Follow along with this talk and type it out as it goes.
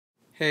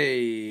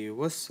Hey,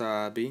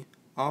 wasabi,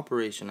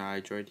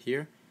 OPERATIONiDROID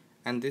here,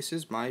 and this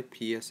is my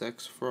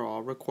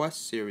PSX4ALL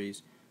request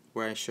series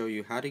where I show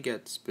you how to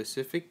get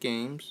specific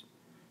games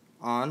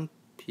on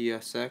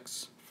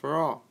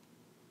PSX4ALL.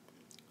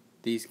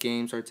 These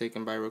games are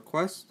taken by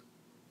request,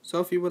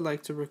 so if you would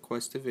like to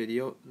request a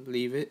video,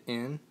 leave it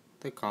in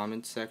the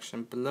comment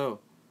section below.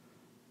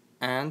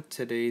 And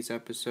today's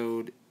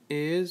episode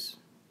is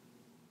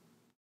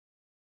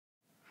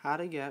how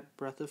to get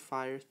Breath of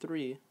Fire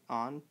 3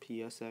 on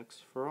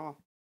PSX4ALL.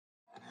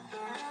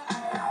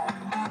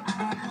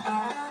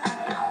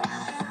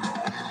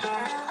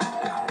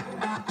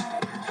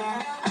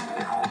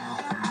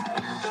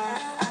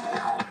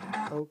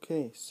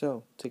 Okay,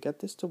 so to get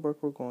this to work,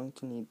 we're going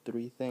to need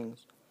three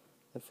things.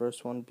 The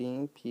first one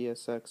being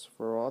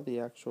PSX4ALL, the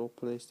actual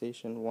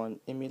PlayStation 1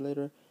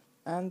 emulator,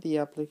 and the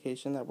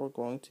application that we're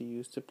going to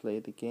use to play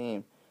the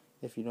game.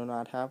 If you do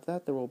not have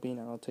that, there will be an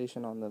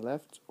annotation on the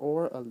left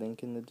or a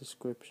link in the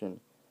description.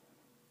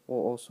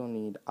 We'll also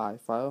need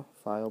iFile,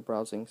 file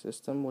browsing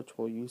system, which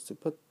we'll use to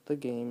put the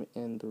game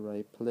in the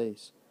right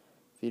place.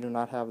 If you do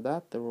not have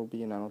that, there will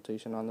be an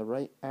annotation on the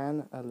right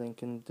and a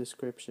link in the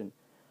description.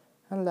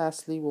 And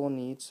lastly, we'll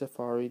need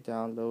Safari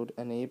Download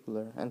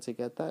Enabler, and to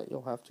get that,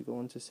 you'll have to go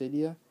into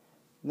Cydia,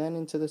 then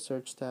into the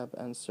search tab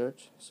and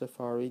search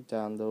Safari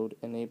Download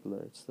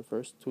Enabler. It's the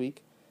first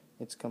tweak.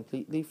 It's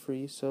completely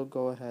free, so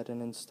go ahead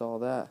and install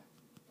that.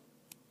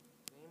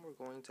 Then we're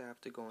going to have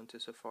to go into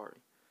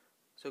Safari.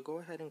 So go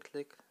ahead and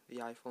click the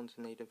iPhone's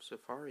native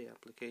Safari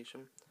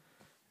application,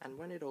 and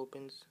when it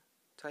opens,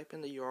 type in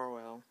the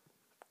URL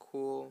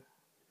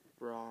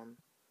coolrom.com.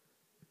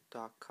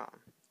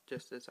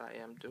 just as I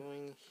am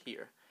doing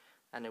here,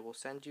 and it will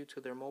send you to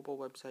their mobile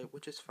website,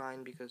 which is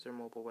fine because their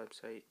mobile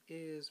website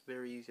is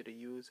very easy to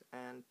use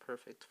and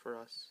perfect for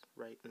us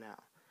right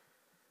now.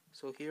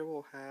 So here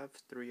we'll have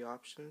three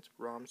options: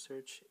 ROM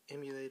search,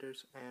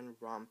 emulators, and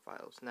ROM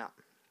files. Now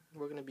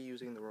we're going to be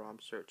using the ROM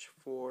search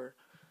for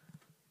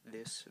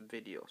this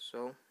video,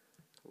 so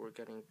we're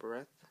getting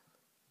Breath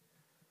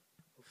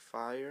of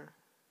Fire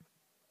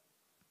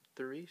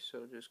 3,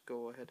 so just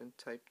go ahead and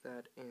type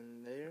that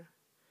in there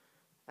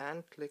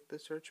and click the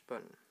search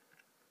button,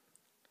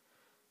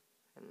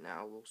 and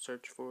now we'll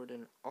search for it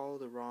in all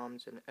the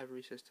ROMs in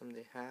every system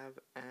they have.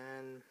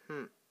 And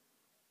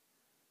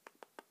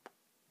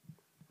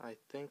I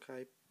think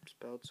I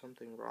spelled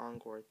something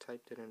wrong, or I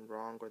typed it in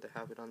wrong, or they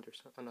have it under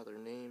another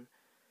name.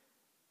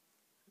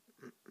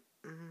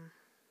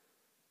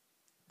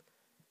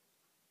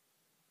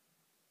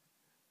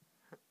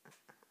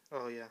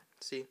 Oh yeah,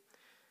 see,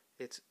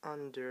 it's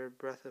under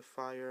Breath of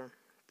Fire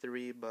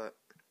 3, but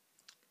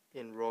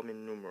in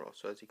Roman numerals.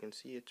 So as you can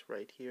see, it's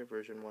right here,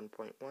 version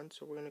 1.1.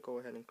 So we're going to go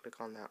ahead and click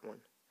on that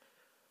one,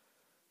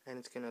 and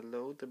it's going to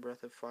load the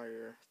Breath of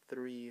Fire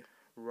 3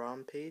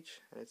 ROM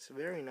page. And it's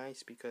very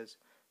nice because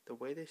the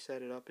way they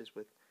set it up is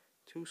with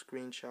two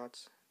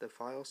screenshots, the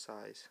file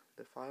size,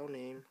 the file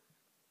name,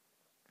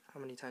 how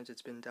many times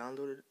it's been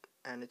downloaded,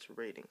 and its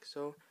rating.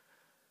 So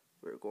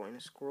we're going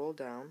to scroll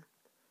down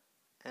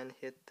and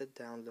hit the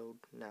download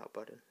now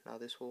button. Now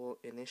this will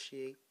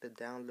initiate the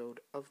download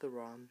of the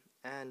ROM,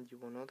 and you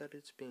will know that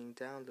it's being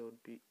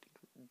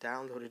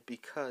downloaded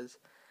because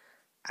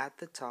at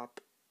the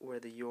top where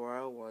the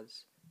URL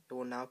was, it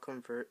will now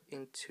convert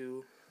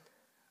into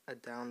a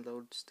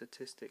download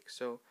statistic.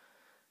 So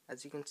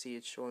as you can see,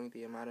 it's showing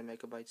the amount of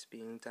megabytes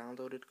being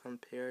downloaded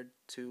compared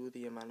to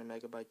the amount of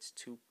megabytes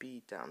to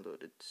be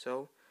downloaded.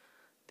 So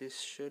this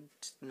should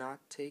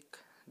not take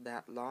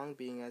that long,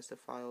 being as the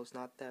file is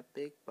not that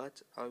big,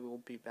 but I will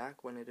be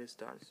back when it is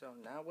done. So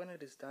now when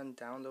it is done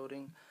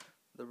downloading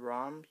the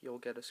ROM, you'll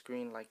get a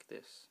screen like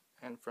this,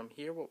 and from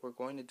here what we're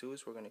going to do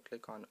is we're going to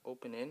click on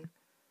Open In,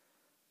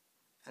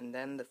 and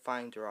then the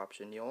Finder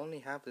option. You only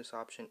have this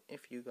option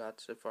if you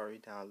got Safari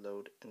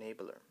Download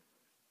Enabler.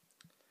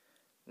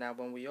 Now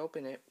when we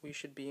open it, we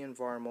should be in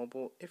VAR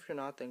Mobile. If you're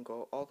not, then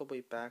go all the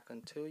way back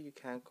until you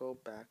can't go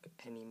back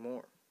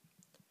anymore.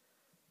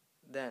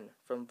 Then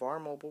from VAR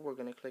Mobile, we're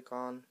going to click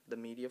on the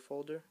Media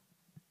folder,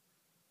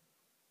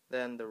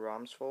 then the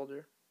ROMs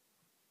folder,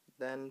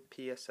 then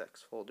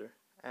PSX folder,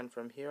 and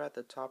from here at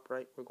the top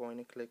right, we're going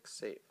to click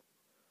Save.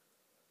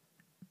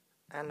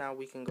 And now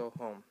we can go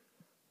home.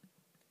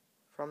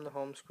 From the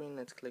home screen,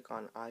 let's click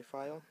on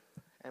iFile,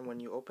 and when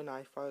you open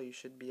iFile, you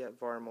should be at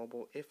VAR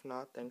Mobile. If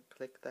not, then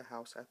click the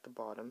house at the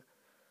bottom,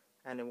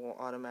 and it will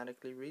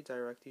automatically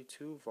redirect you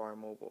to VAR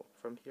Mobile.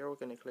 From here, we're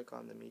going to click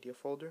on the Media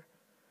folder,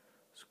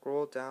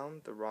 scroll down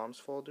the ROMs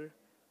folder,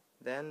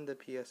 then the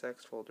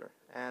PSX folder,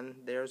 and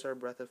there's our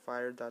Breath of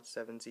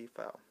Fire.7z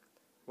file.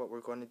 What we're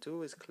going to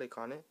do is click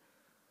on it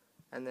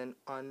and then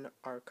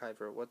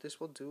unarchiver. What this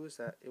will do is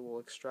that it will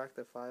extract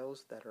the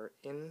files that are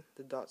in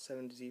the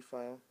 .7z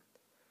file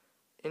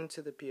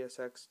into the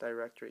PSX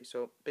directory.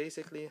 So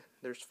basically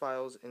there's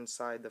files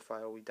inside the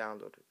file we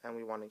downloaded, and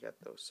we want to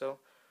get those. So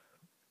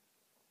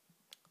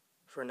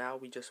for now,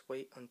 we just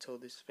wait until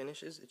this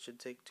finishes. It should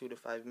take 2 to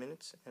 5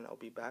 minutes, and I'll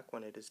be back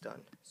when it is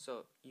done.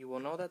 So you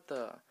will know that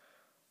the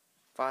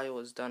file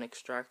is done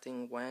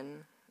extracting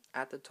when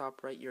At the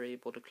top right, you're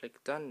able to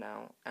click Done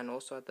now, and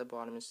also at the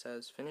bottom it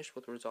says Finish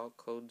with result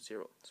code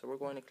 0. So we're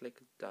going to click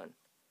Done.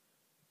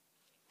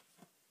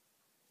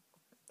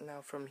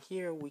 Now from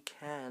here we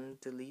can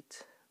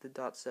delete the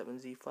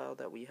 .7z file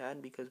that we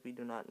had because we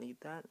do not need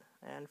that,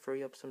 and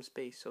free up some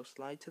space. So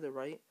slide to the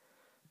right,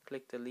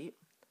 click Delete,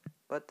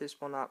 but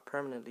this will not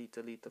permanently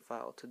delete the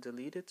file. To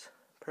delete it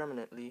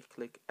permanently,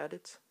 click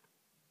Edit,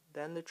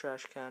 then the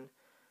trash can,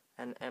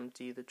 and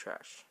empty the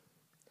trash.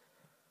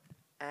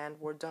 And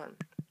we're done.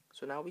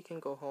 So now we can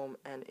go home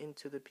and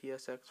into the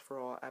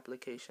PSX4ALL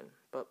application.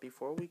 But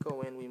before we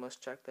go in, we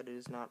must check that it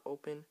is not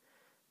open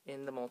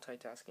in the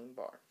multitasking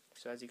bar.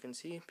 So as you can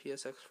see,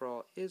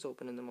 PSX4ALL is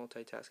open in the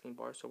multitasking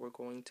bar, so we're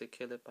going to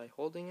kill it by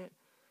holding it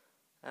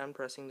and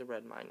pressing the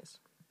red minus.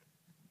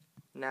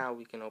 Now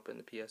we can open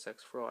the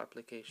PSX4ALL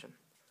application.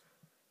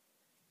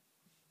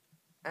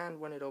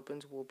 And when it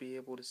opens, we'll be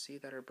able to see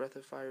that our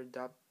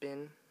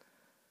breathofire.bin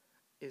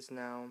is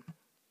now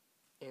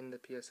in the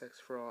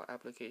PSX4ALL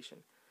application.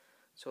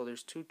 So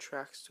there's 2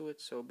 tracks to it,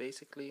 so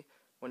basically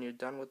when you're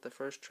done with the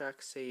first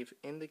track, save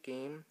in the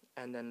game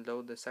and then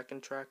load the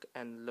second track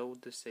and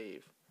load the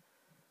save.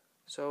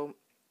 So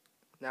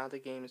now the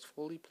game is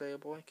fully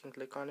playable. I can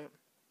click on it,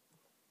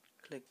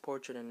 click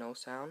portrait and no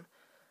sound,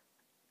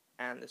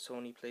 and the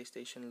Sony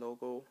PlayStation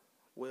logo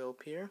will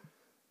appear.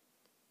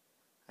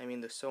 I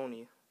mean the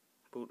Sony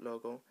boot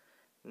logo.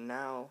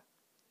 Now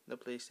the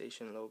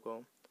PlayStation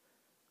logo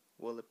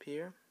will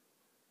appear,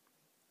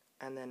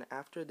 and then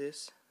after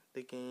this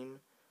the game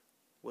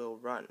will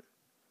run.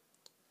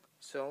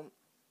 So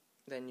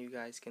then you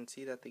guys can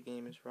see that the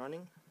game is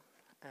running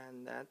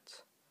and that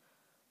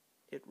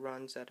it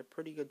runs at a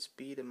pretty good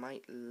speed. It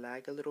might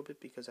lag a little bit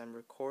because I'm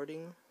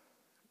recording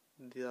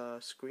the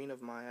screen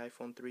of my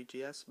iPhone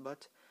 3GS,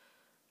 but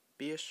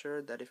be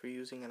assured that if you're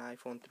using an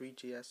iPhone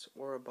 3GS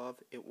or above,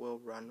 it will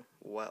run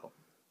well.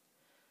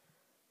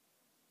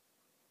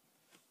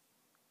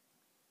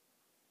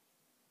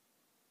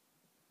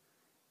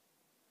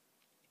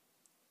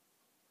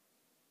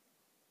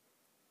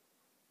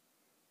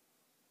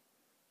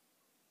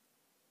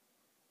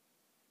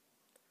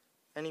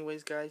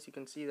 Anyways guys, you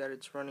can see that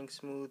it's running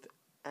smooth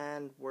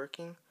and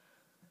working,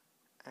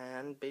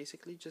 and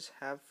basically just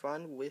have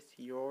fun with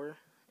your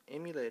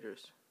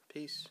emulators.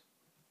 Peace.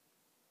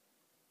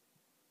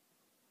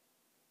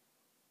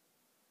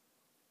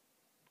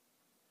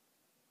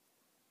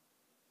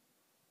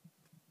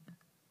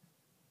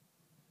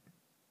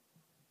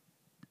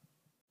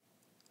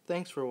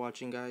 Thanks for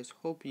watching guys,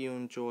 hope you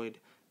enjoyed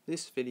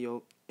this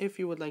video. If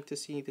you would like to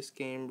see this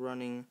game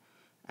running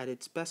at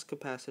its best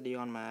capacity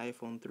on my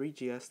iPhone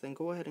 3GS, then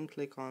go ahead and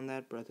click on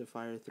that Breath of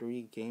Fire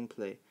 3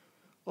 gameplay.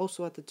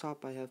 Also at the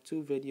top I have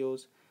 2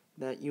 videos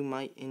that you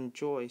might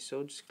enjoy,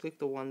 so just click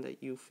the one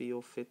that you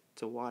feel fit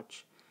to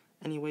watch.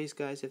 Anyways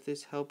guys, if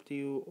this helped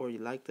you or you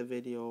liked the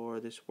video or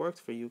this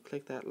worked for you,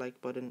 click that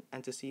like button,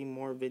 and to see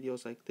more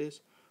videos like this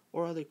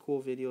or other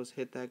cool videos,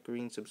 hit that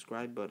green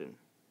subscribe button.